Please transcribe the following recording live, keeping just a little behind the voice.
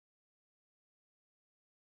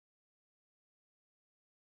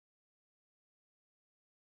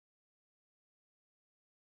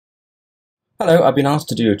Hello, I've been asked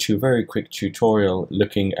to do a very quick tutorial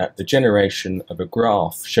looking at the generation of a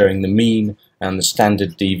graph showing the mean and the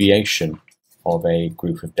standard deviation of a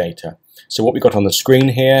group of data. So what we've got on the screen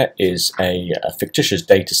here is a fictitious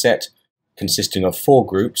data set consisting of 4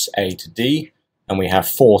 groups, A to D, and we have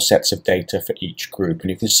 4 sets of data for each group.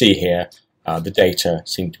 And you can see here the data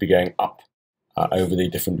seem to be going up over the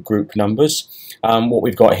different group numbers. What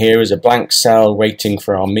we've got here is a blank cell waiting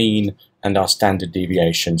for our mean and our standard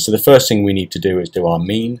deviation. So the first thing we need to do is do our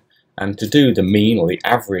mean, and to do the mean or the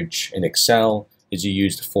average in Excel is you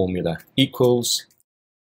use the formula equals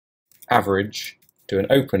average, do an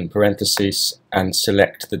open parenthesis and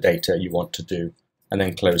select the data you want to do, and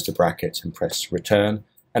then close the bracket and press return,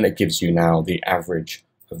 and it gives you now the average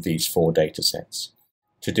of these 4 data sets.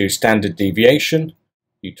 To do standard deviation,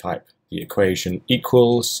 you type the equation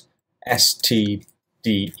equals STDEV,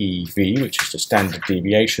 which is the standard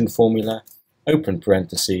deviation formula, open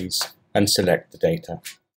parentheses, and select the data.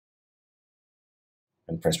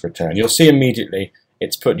 And press return. You'll see immediately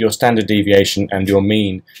it's put your standard deviation and your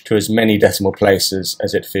mean to as many decimal places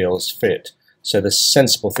as it feels fit. So the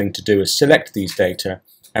sensible thing to do is select these data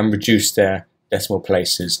and reduce their decimal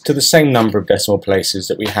places to the same number of decimal places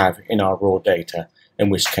that we have in our raw data, in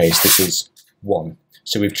which case this is 1.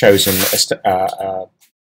 So we've chosen a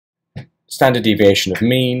standard deviation of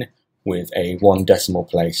mean with a 1 decimal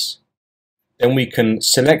place. Then we can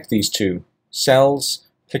select these 2 cells,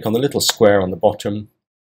 click on the little square on the bottom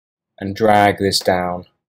and drag this down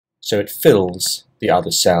so it fills the other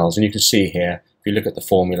cells. And you can see here, if you look at the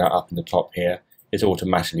formula up in the top here, it's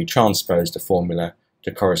automatically transposed the formula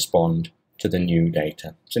to correspond to the new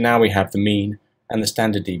data. So now we have the mean and the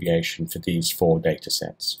standard deviation for these 4 data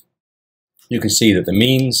sets. You can see that the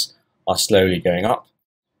means are slowly going up,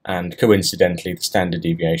 and coincidentally the standard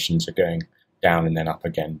deviations are going down and then up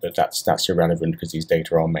again, but that's irrelevant because these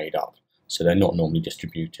data are made up, so they're not normally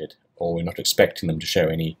distributed, or we're not expecting them to show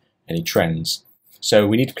any trends. So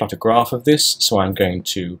we need to plot a graph of this, so I'm going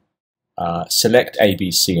to select A,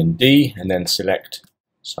 B, C and D, and then select,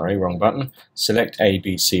 sorry, wrong button, select A,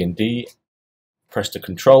 B, C and D, press the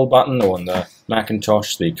control button, or on the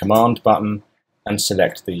Macintosh the command button, and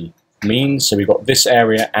select the mean. So we've got this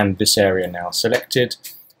area and this area now selected,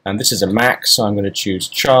 and this is a Mac, so I'm going to choose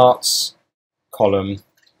charts, column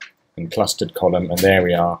and clustered column, and there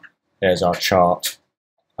we are. There's our chart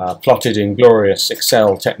plotted in glorious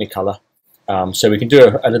Excel Technicolor. So we can do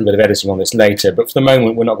a little bit of editing on this later, but for the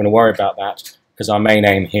moment we're not going to worry about that because our main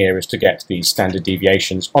aim here is to get these standard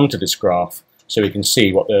deviations onto this graph so we can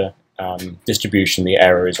see what the distribution, the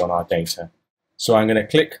error is on our data. So I'm going to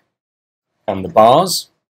click on the bars,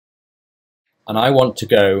 and I want to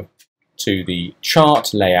go to the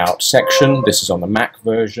chart layout section. This is on the Mac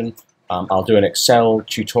version. I'll do an Excel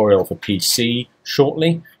tutorial for PC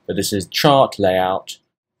shortly, but this is chart layout.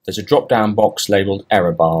 There's a drop-down box labeled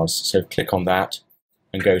error bars, so click on that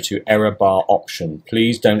and go to error bar option.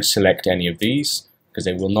 Please don't select any of these because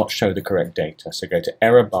they will not show the correct data. So go to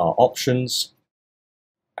error bar options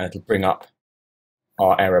and it'll bring up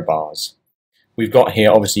our error bars. We've got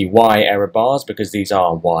here obviously Y error bars because these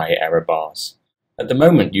are Y error bars. At the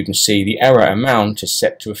moment you can see the error amount is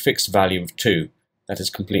set to a fixed value of 2. That is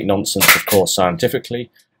complete nonsense, of course,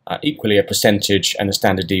 scientifically. Equally, a percentage and a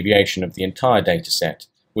standard deviation of the entire data set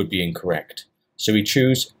would be incorrect. So we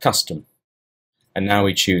choose custom, and now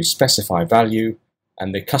we choose specify value,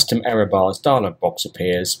 and the custom error bars dialog box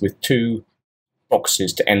appears with 2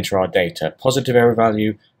 boxes to enter our data, positive error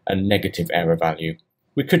value and negative error value.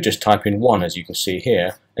 We could just type in 1, as you can see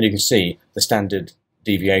here, and you can see the standard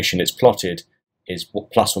deviation it's plotted is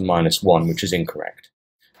plus or minus 1, which is incorrect.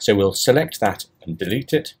 So we'll select that and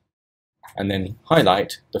delete it, and then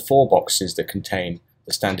highlight the 4 boxes that contain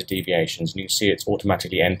the standard deviations, and you can see it's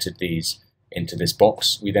automatically entered these into this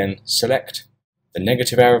box. We then select the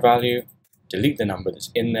negative error value, delete the number that's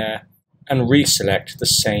in there, and reselect the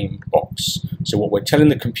same box. So what we're telling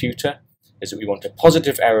the computer is that we want a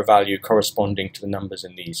positive error value corresponding to the numbers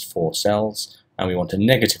in these 4 cells, and we want a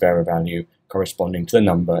negative error value corresponding to the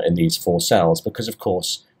number in these 4 cells, because of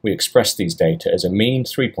course we express these data as a mean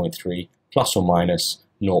 3.3 plus or minus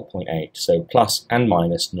 0.8, so plus and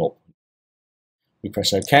minus 0. We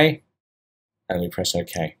press OK, and we press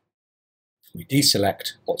OK. We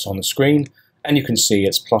deselect what's on the screen, and you can see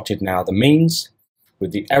it's plotted now the means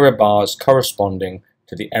with the error bars corresponding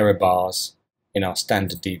to the error bars in our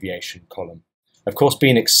standard deviation column. Of course,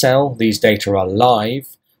 being Excel, these data are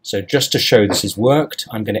live, so just to show this has worked,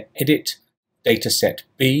 I'm going to edit dataset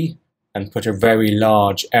B and put a very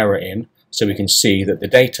large error in so we can see that the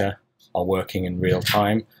data are working in real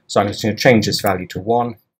time. So I'm just going to change this value to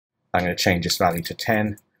 1, I'm going to change this value to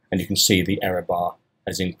 10, and you can see the error bar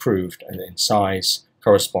has improved in size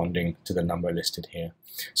corresponding to the number listed here.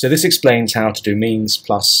 So this explains how to do means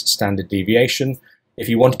plus standard deviation. If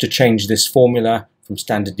you wanted to change this formula from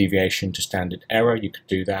standard deviation to standard error, you could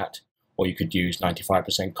do that, or you could use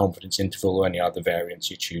 95% confidence interval or any other variance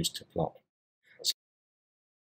you choose to plot.